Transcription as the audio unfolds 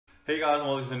Hey guys,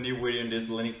 welcome to a new video in this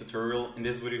Linux tutorial. In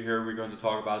this video here we're going to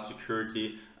talk about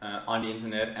security on the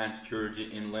internet and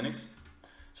security in Linux.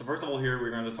 So first of all here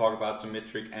we're going to talk about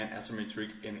symmetric and asymmetric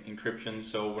encryption.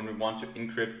 So when we want to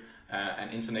encrypt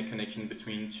an internet connection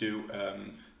between two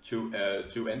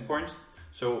endpoints.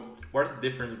 So what is the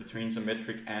difference between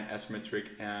symmetric and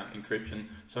asymmetric encryption?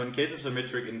 So in case of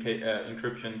symmetric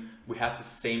encryption, we have the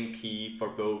same key for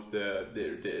both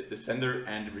the sender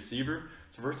and the receiver.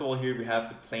 So first of all here we have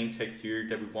the plain text here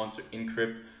that we want to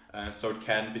encrypt so it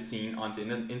can be seen on the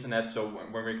internet. So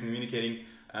when we're communicating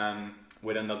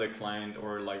with another client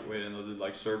or with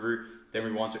another server, then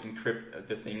we want to encrypt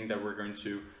the thing that we're going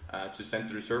to send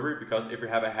to the server, because if we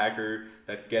have a hacker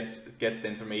that gets the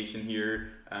information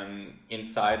here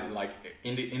inside,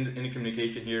 in the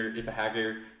communication here, if a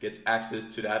hacker gets access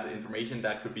to that information,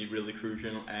 that could be really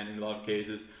crucial. And in a lot of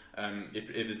cases, if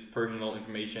it's personal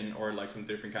information or some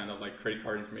different kind of credit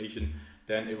card information,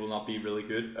 then it will not be really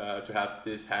good to have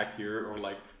this hacked here or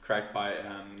cracked by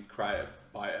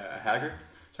a hacker.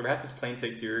 So we have this plain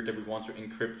text here that we want to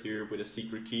encrypt here with a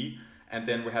secret key, and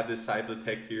then we have this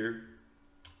ciphertext here,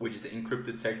 which is the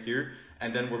encrypted text here.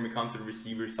 And then when we come to the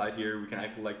receiver side here, we can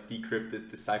actually decrypt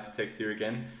the ciphertext here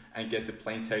again and get the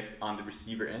plain text on the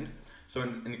receiver end. So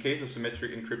in the case of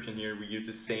symmetric encryption here, we use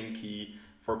the same key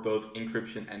for both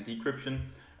encryption and decryption,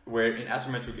 where in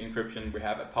asymmetric encryption we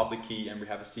have a public key and we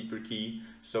have a secret key.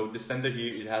 So the sender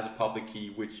here, it has a public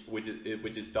key which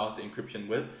does the encryption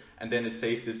with, and then it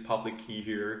saves this public key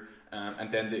here,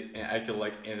 and then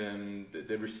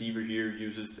the receiver here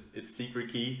uses its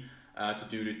secret key to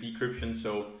do the decryption.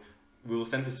 So we will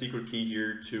send the secret key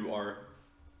here to our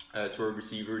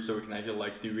receiver, so we can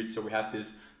actually do it. So we have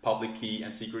this public key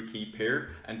and secret key pair,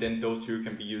 and then those two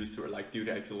can be used to do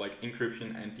the actual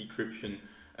encryption and decryption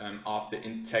of the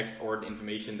text or the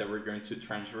information that we're going to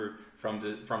transfer from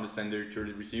the sender to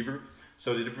the receiver.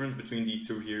 So the difference between these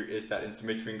two here is that in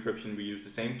symmetric encryption we use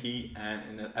the same key, and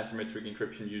in asymmetric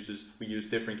encryption we use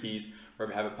different keys, where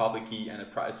we have a public key and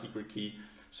a secret key.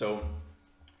 So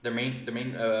the main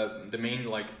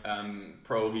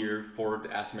pro here for the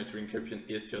asymmetric encryption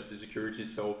is just the security.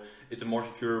 So it's a more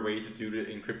secure way to do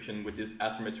the encryption with this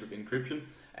asymmetric encryption,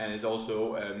 and it's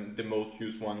also the most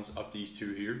used ones of these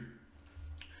two here.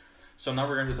 So now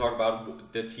we're going to talk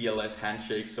about the TLS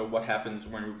handshake. So what happens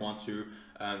when we want to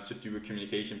do a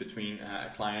communication between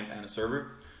a client and a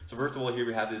server. So first of all here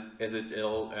we have this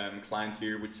SSL client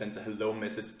here, which sends a hello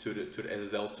message to the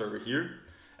SSL server here.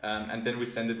 And then we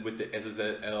send it with the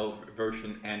SSL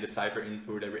version and the cipher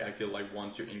info that we actually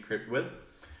want to encrypt with.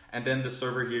 And then the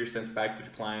server here sends back to the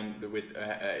client with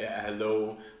a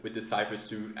hello with the cipher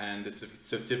suit and the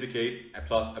certificate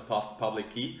plus a public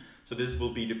key. So this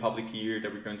will be the public key here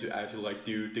that we're going to actually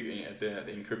do the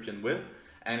encryption with.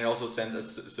 And it also sends a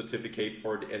certificate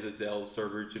for the SSL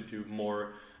server to do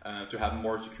more, to have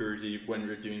more security when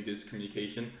we're doing this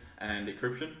communication and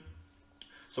encryption.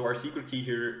 So our secret key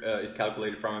here is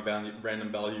calculated from a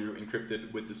random value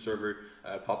encrypted with the server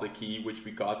public key, which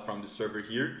we got from the server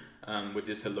here with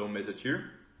this hello message here.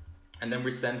 And then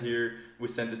we send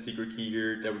the secret key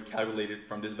here that we calculated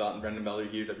from this random value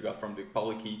here that we got from the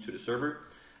public key to the server.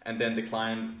 And then the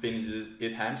client finishes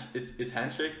its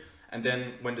handshake. And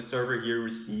then when the server here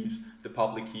receives the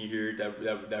public key here that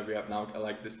we have now,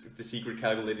 the secret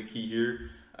calculated key here,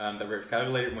 that we have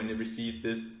calculated, when it receives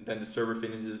this, then the server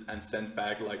finishes and sends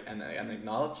back an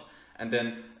acknowledge. And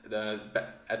then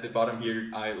at the bottom here,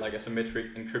 a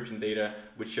symmetric encryption data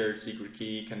with shared secret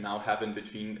key can now happen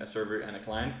between a server and a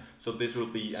client. So this will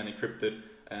be an encrypted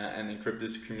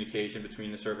communication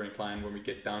between the server and client when we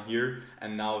get down here.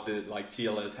 And now the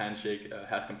TLS handshake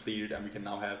has completed, and we can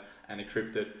now have an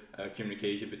encrypted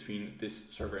communication between this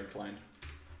server and client.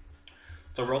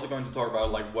 So we're also going to talk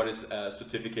about what is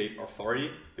certificate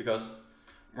authority, because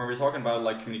when we're talking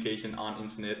about communication on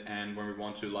internet and when we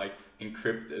want to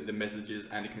encrypt the messages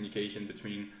and the communication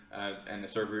between a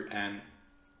server and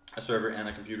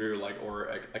a computer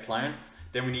or a client,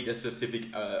 then we need a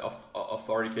certificate of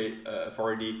authority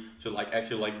to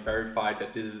actually verify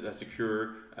that this is a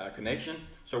secure connection.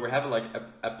 So we have a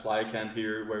applicant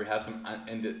here where we have some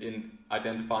in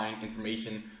identifying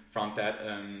information from that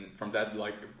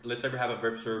let's say we have a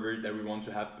web server that we want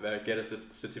to have get a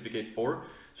certificate for.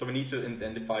 So we need to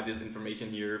identify this information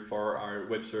here for our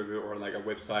web server or a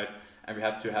website, and we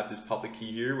have to have this public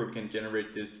key here where we can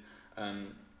generate this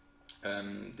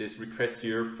this request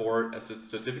here for a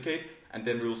certificate, and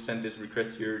then we will send this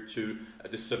request here to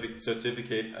the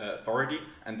certificate authority,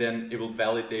 and then it will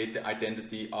validate the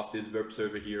identity of this web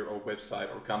server here or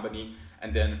website or company.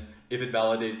 And then if it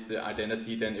validates the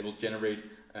identity, then it will generate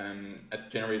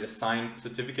generate a signed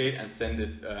certificate and send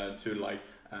it to like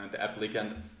the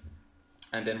applicant.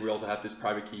 And then we also have this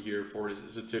private key here for the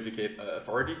certificate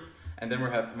authority. And then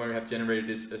when we have generated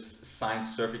this signed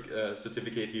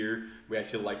certificate here, we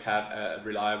actually like have a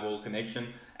reliable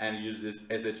connection and use this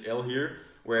SSL here,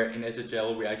 where in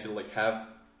SSL we actually like have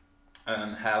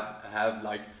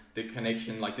like the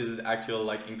connection, like this is actual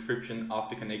like encryption of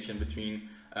the connection between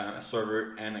a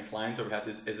server and a client. So we have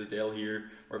this SSL here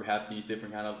where we have these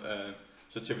different kind of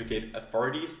certificate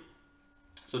authorities.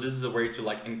 So this is a way to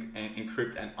like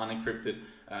encrypt and unencrypted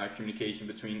communication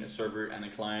between a server and a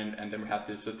client. And then we have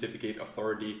this certificate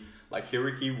authority like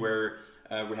hierarchy where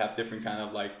we have different kind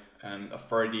of like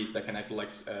authorities that can actually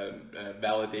like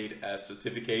validate a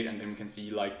certificate, and then we can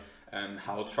see like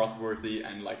how trustworthy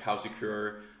and like how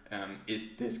secure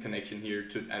is this connection here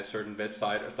to a certain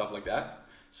website or stuff like that.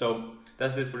 So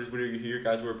that's it for this video here,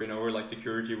 guys. We've been over like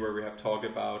security, where we have talked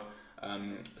about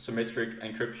symmetric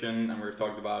encryption, and we've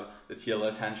talked about the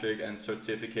TLS handshake and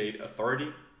certificate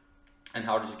authority, and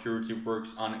how the security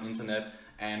works on the internet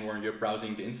and when you're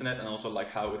browsing the internet, and also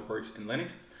like how it works in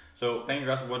Linux. So thank you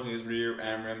guys for watching this video,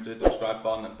 and remember to hit the subscribe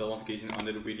button and bell notification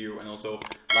under the video, and also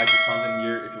like the content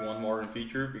here if you want more in the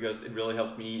future, because it really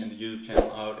helps me and the YouTube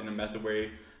channel out in a massive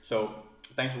way. So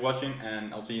thanks for watching,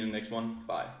 and I'll see you in the next one.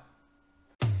 Bye.